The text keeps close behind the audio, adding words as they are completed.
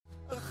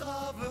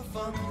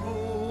van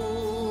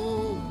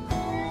Bo,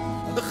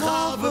 de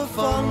gave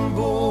van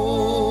Bo.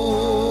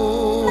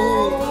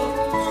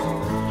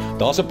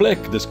 Daar's 'n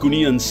plek, dis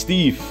Koenie en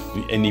Steve,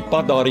 en die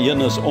pad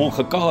daarheen is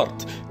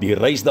ongekaart, die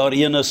reis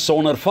daarheen is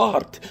sonder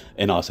vaart,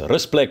 en daar's 'n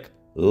rusplek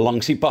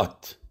langs die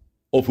pad.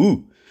 Of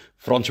hoe?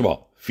 Francois,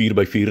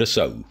 4x4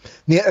 Rossouw.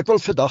 Nee, ek wil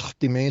vandag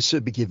die mense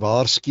 'n bietjie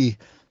waarsku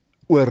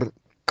oor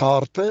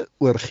kaarte,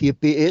 oor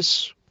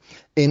GPS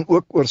en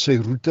ook oor sy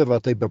roete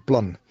wat hy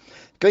beplan.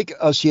 Kyk,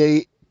 as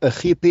jy 'n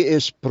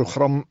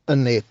GPS-program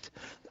in het,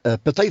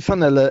 party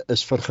van hulle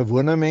is vir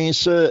gewone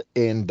mense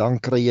en dan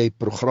kry jy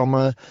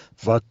programme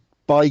wat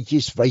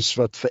paadjies wys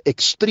wat vir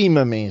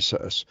ekstreme mense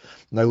is.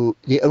 Nou,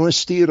 die ouens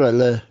stuur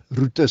hulle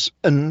roetes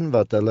in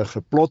wat hulle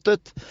geplot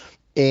het,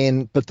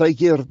 en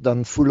partykeer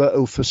dan voel 'n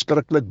ou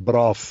verskriklik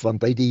braaf,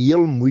 want hy die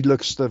heel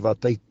moeilikste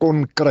wat hy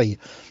kon kry,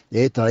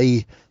 het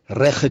hy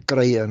reg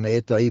gekry en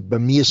het hy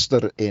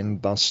bemeester, en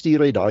dan stuur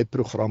hy daai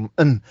program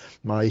in,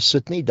 maar hy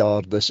sit nie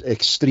daar, dis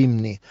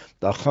ekstrem nie.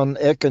 Dan gaan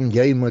ek en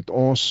jy met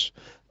ons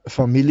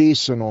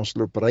families en ons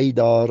loop ry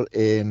daar,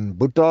 en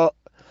boeta,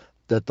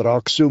 dit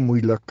raak so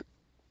moeilik.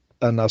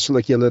 En dan sal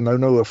ek julle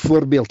nou 'n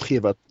voorbeeld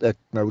gee wat ek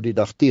nou die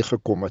dag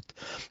teëgekom het.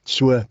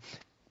 So,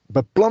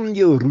 beplan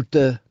jou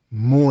roete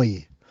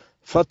mooi.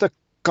 Vat 'n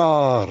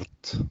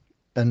kaart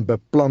en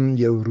beplan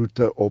jou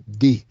roete op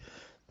die,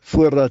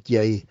 voordat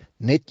jy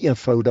net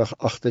eenvoudig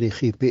agter die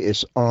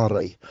GPS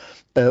aanry.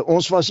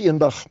 Ons was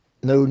eendag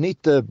nou nie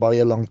te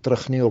baie lank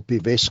terug nie op die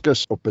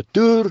Weskus op 'n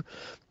toer,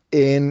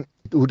 en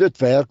hoe dit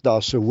werk,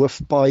 daar's 'n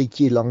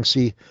hoofpaadjie langs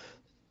die,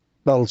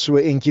 wel so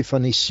eentjie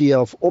van die see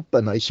af op,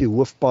 en hy's die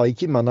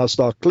hoofpaadjie, maar dan's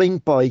daar klein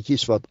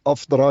paadjies wat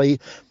afdraai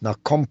na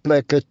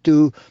komplekke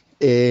toe,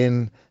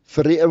 en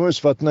vir die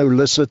ouens wat nou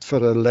lus het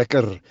vir 'n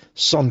lekker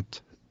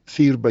sand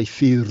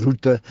 4x4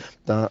 roete,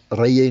 dan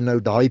ry jy nou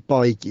daai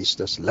paadjies.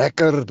 Dis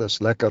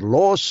lekker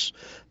los,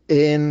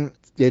 en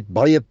jy het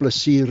baie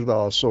plesier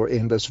daarso,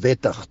 en dis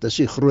wettig, dis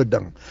die groot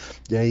ding.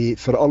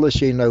 Veral as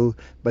jy nou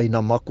by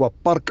Namakwa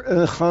Park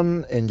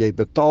ingaan, en jy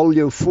betaal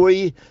jou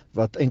fooi,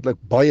 wat eintlik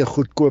baie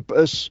goedkoop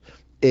is,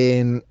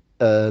 en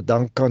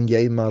dan kan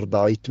jy maar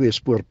daai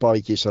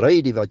 2-spoorpaadjies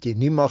ry. Die wat jy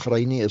nie mag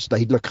ry nie, is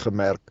duidelik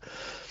gemerk.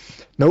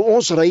 Nou,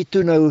 ons ry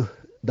toe nou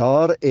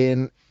daar,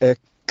 en ek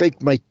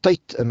kyk my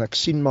tyd, en ek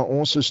sien maar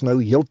ons is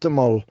nou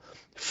heeltemal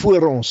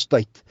voor ons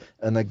tyd,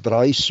 en ek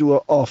draai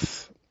so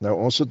af. Nou,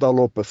 ons het al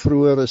op 'n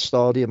vroeëre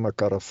stadium 'n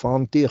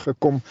karavaan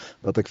teëgekom,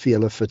 wat ek vir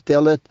julle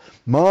vertel het,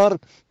 maar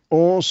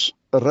ons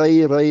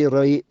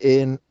ry,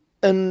 en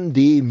in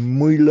die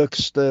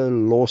moeilikste,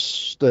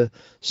 losste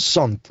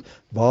sand,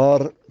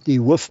 waar die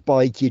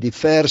hoofpaadjie die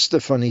verste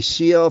van die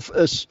see af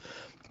is,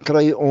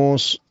 kry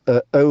ons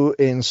 'n ou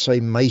en sy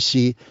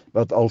meisie,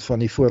 wat al van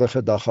die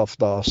vorige dag af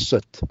daar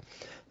sit.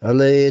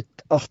 Hulle het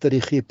agter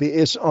die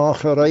GPS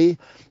aangery,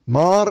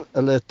 maar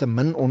hulle het te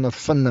min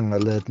ondervinding,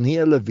 hulle het nie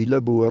hulle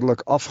wiele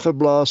behoorlik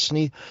afgeblaas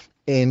nie,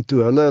 en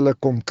toe hulle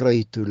kom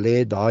kry, toe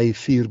lê daai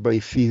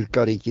 4x4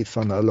 karretjie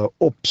van hulle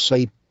op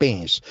sy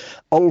pens.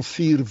 Al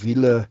 4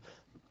 wiele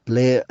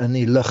lê in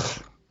die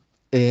lug,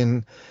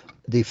 en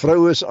die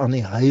vrou is aan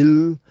die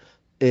huil,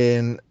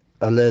 en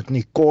hulle het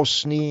nie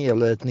kos nie,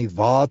 hulle het nie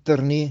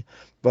water nie,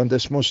 want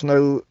dis mos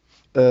nou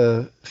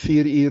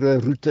 4 ure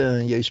roete,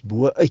 en jy's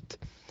bo uit.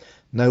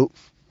 Nou,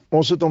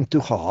 ons het hom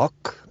toe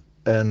gehak,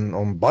 en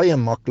hom baie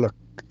maklik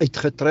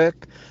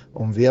uitgetrek,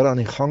 om weer aan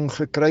die gang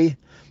gekry,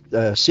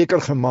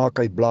 seker gemaak,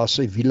 hy blaas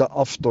sy wiele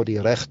af tot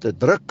die regte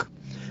druk,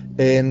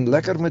 en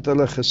lekker met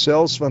hulle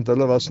gesels, want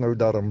hulle was nou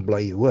daarom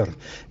bly, hoor.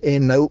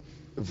 En nou,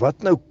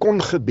 wat nou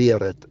kon gebeur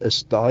het,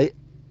 is daai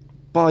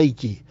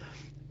paadjie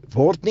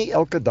word nie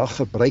elke dag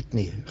gebruik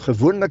nie.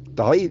 Gewoonlik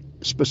daai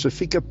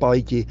spesifieke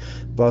paadjie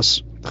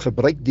was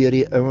gebruik deur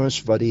die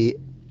ouens wat die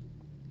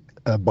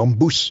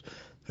bamboes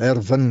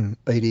herwin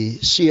uit die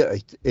see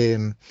uit,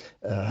 en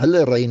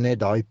hulle ry net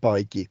daai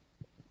paadjie.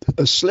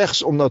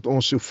 Slegs omdat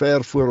ons so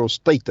ver voor ons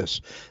tyd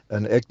is,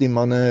 en ek die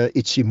manne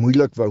ietsie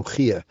moeilik wou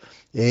gee,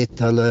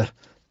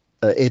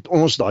 het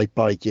ons daai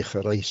paadjie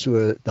gery.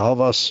 So daar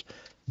was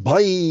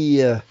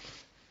baie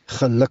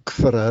geluk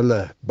vir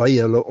hulle, by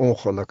hulle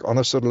ongeluk.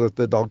 Anders het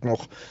hulle dalk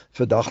nog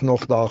vandag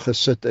nog daar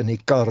gesit in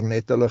die kar,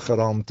 net hulle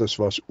geraamtes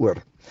was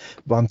oor.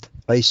 Want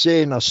hy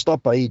sê, en dan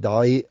stap hy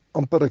daai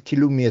amper 'n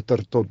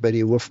kilometer tot by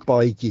die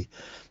hoofpaadjie,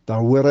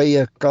 dan hoor hy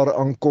 'n kar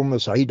aankom,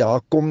 as hy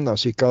daar kom, dan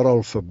is die kar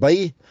al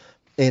verby,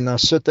 en dan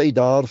sit hy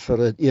daar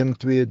vir 1,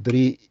 2,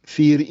 3,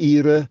 4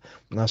 ure,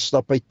 en dan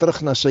stap hy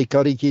terug na sy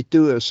karretjie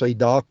toe, as hy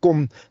daar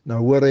kom, dan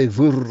hoor hy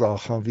woer, daar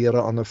gaan weer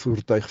 'n ander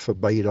voertuig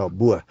verby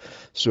daarbo.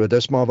 So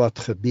dis maar wat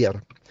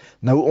gebeur.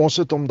 Nou, ons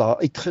het hom daar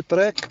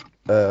uitgetrek,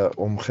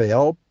 om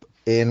gehelp,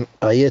 en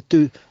hy het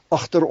toe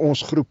agter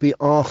ons groepie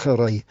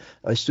aangery.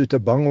 Hy is toe te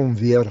bang om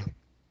weer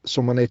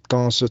sommer net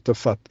kanse te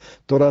vat,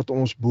 totdat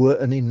ons bo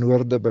in die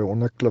noorde by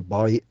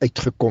Hondeklipbaai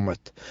uitgekom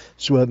het.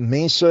 So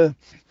mense,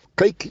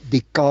 kyk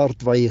die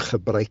kaart wat jy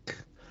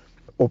gebruik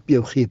op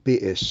jou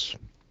GPS.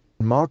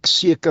 Maak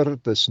seker,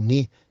 dit is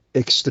nie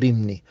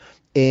ekstrem nie.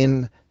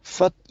 En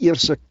vat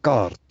eers 'n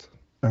kaart,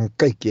 en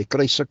kyk, jy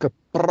kry sulke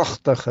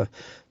pragtige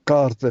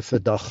kaarte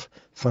vandag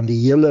van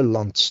die hele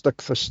land,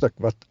 stuk vir stuk,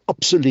 wat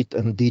absoluut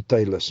in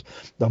detail is,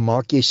 dan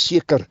maak jy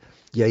seker,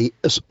 jy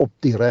is op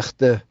die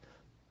regte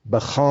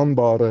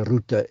begaanbare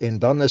roete, en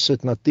dan is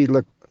dit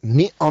natuurlik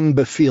nie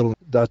aanbeveel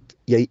dat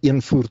jy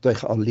een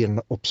voertuig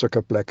alleen op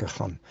sulke plekke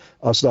gaan.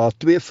 As daar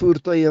 2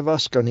 voertuie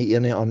was, kan die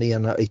ene aan die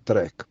ene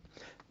uittrek.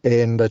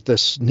 En dit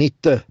is nie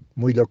te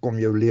moeilik om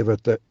jou lewe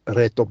te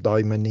red op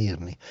daai manier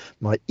nie.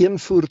 Maar een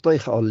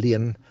voertuig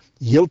alleen,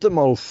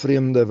 heeltemal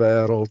vreemde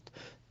wêreld,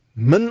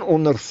 min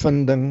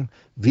ondervinding,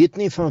 weet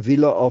nie van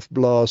wiele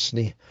afblaas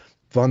nie,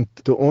 want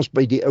toe ons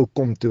by die ou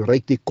kom, toe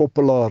ryk die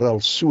koppelaar al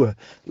so,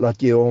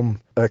 laat jy hom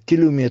 'n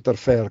kilometer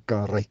ver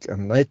kan ryk,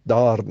 en net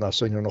daar, dan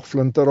sou jy nog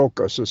flinterhok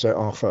as hy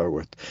aangehou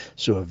het.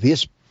 So,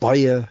 wees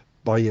baie,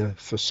 baie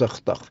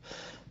versigtig.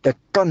 Ek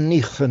kan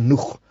nie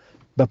genoeg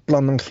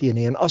beplanning gee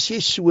nie, en as jy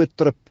so 'n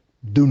trip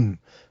doen,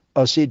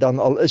 as jy dan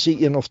al is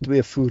jy 1 of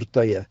 2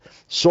 voertuie,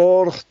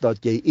 sorg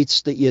dat jy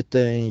iets te ete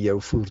in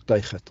jou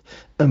voertuig het.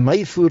 In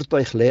my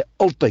voertuig lê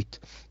altyd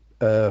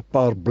 'n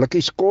paar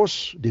blikkies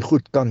kos, die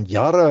goed kan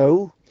jare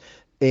hou,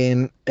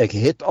 en ek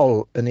het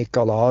al in die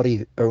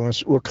Kalahari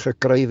ouens ook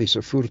gekry wie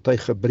se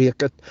voertuig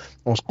gebreek het,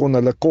 ons kon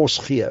hulle kos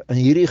gee. In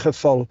hierdie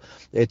geval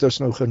het ons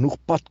nou genoeg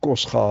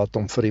padkos gehad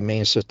om vir die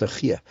mense te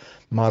gee,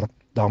 maar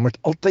daar moet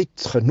altyd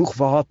genoeg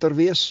water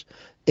wees,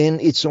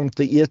 en iets om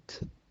te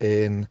eet,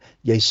 en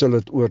jy sal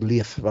dit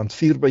oorleef, want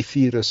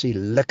 4x4 is die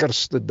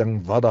lekkerste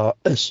ding wat daar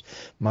is,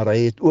 maar hy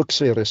het ook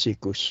sy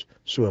risiko's,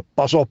 so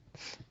pas op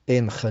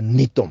en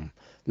geniet hom.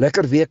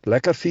 Lekker week,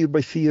 lekker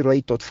 4x4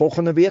 ry tot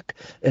volgende week,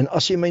 en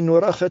as jy my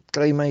nodig het,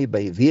 kry my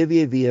by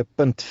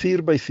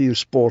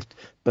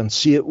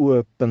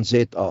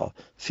www.4x4sport.co.za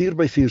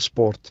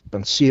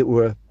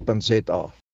 4x4sport.co.za